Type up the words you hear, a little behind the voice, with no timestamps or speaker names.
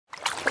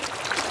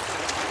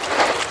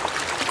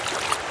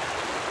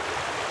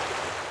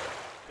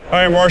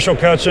Hi, I'm Marshall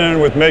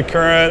Cutchin with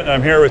MidCurrent.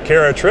 I'm here with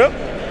Kara Tripp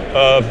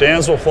of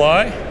Damsel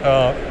Fly,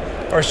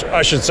 or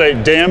I should say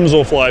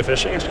Damsel Fly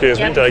Fishing, excuse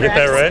me. Did I get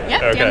that right?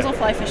 Yep, okay. Damsel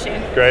Fly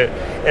Fishing. Great.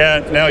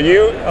 And now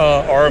you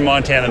are a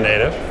Montana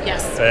native.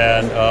 Yes.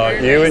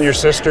 And you and your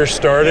sister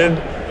started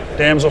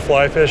Damsel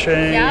Fly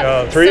Fishing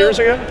 3 years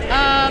ago?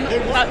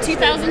 About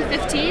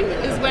 2015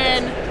 is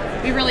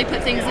when we really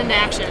put things into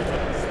action.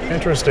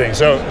 Interesting.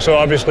 So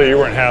obviously you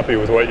weren't happy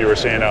with what you were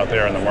seeing out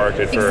there in the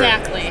market for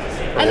Exactly.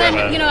 And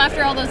then, you know,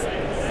 after all those,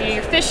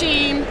 you're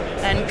fishing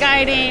and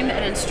guiding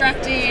and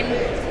instructing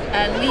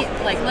and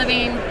like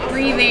living,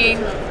 breathing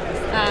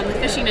the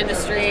fishing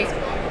industry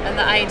and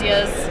the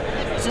ideas,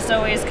 it's just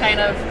always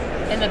kind of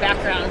in the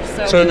background.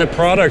 So in the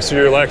products,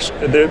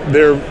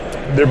 they're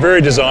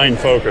very design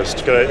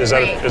focused. Is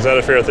that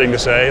a fair thing to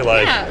say?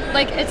 Like, yeah,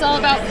 like it's all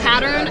about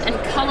pattern and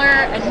color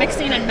and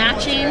mixing and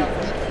matching.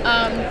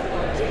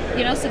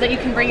 You know, so that you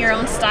can bring your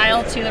own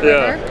style to the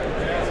river.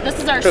 This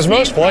is our because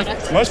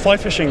most fly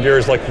fishing gear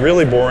is like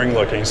really boring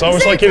looking. It's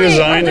almost like you're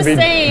designed to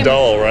be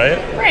dull, right?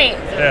 Right.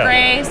 Yeah.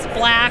 Grays,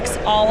 blacks,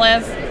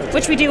 olive,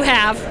 which we do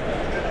have.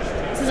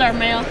 This is our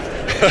male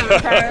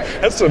counterpart.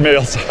 That's the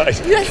male side.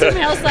 That's the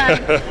male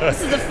side.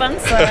 This is the fun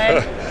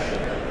side.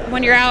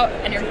 When you're out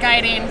and you're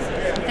guiding,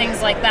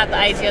 things like that, the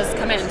ideas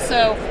come in.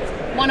 So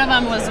one of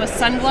them was with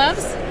sun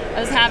gloves.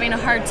 I was having a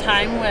hard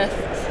time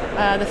with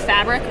the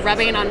fabric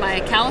rubbing on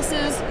my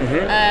calluses,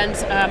 and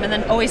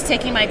then always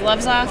taking my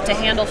gloves off to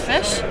handle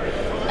fish.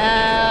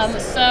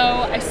 So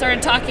I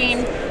started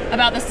talking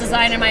about this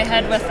design in my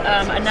head with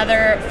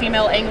another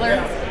female angler,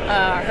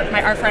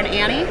 our friend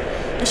Annie,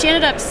 and she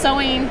ended up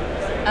sewing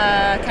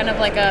kind of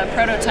like a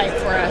prototype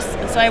for us.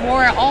 And so I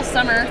wore it all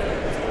summer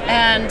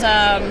and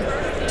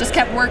just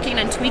kept working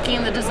and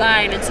tweaking the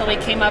design until we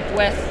came up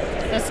with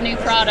this new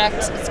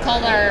product. It's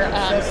called our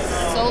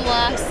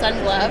Sola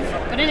Sun Glove.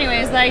 But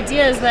anyways, the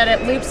idea is that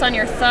it loops on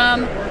your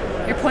thumb,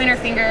 your pointer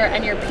finger,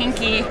 and your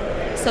pinky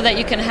so that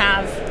you can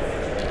have...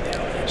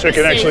 So you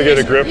can actually get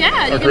a grip,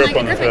 grip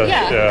on the fish.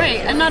 Yeah,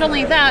 right. And not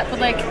only that, but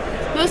like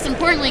most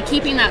importantly,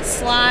 keeping that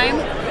slime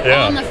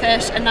on the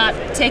fish and not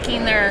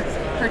taking their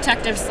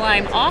protective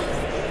slime off.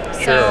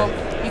 So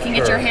you can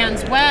get your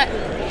hands wet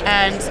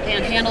and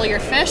handle your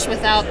fish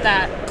without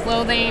that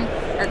clothing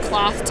or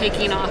cloth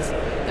taking off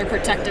their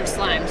protective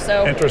slime.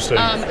 So interesting.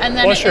 And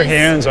then plus your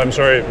hands, I'm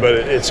sorry, but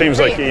it seems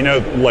like, you know,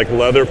 like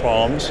leather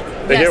palms,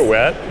 they get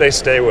wet, they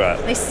stay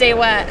wet. They stay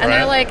wet, and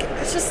they're like,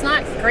 it's just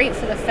not great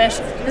for the fish.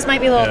 This might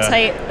be a little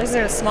tight. These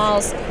are the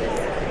smalls.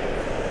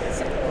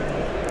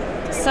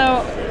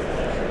 So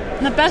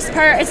the best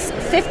part, it's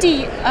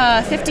 50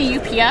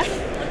 UPF,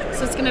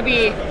 so it's going to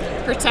be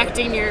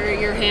protecting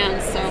your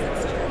hands. So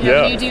you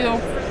know, you do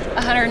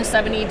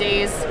 170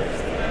 days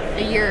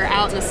a year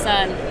out in the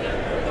sun.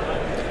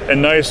 A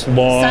nice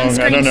long,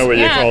 I don't know what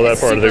you call that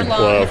part of the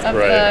glove,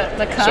 right?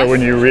 The cuff. So when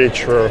you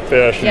reach for a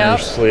fish and your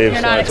sleeve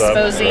you're not slides up,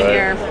 exposing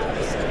your...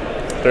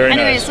 Very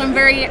anyway, nice. So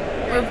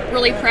we're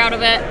really proud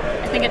of it.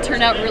 I think it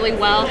turned out really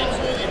well.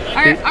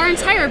 Our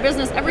entire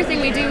business,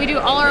 everything we do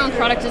all our own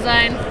product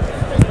design.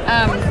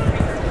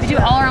 We do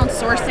all our own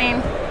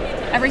sourcing.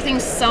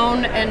 Everything's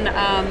sewn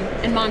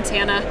in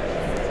Montana.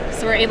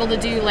 So we're able to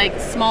do like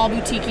small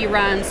boutique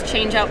runs,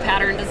 change out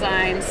pattern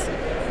designs.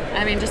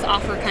 I mean, just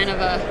offer kind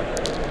of a...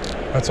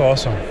 That's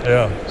awesome.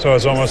 Yeah. So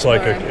it's almost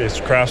like it's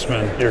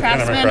craftsman. You're kind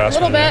of a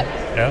craftsman. A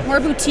little bit more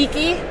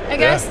boutique-y, I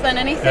guess, than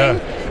anything.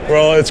 Yeah.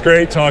 Well, it's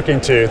great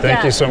talking to you.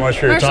 Thank you so much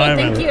for your time.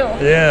 Thank you.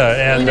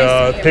 Yeah, and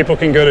really nice people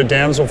can go to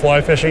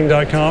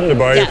damselflyfishing.com to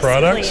buy your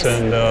products. Please.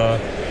 And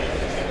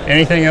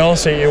anything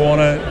else that you want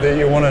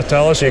to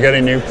tell us? You got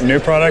any new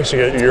products?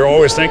 You're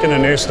always thinking of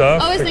new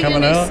stuff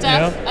coming out.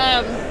 Stuff.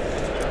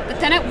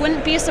 But then it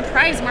wouldn't be a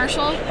surprise,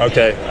 Marshall.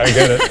 Okay, I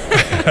get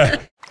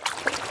it.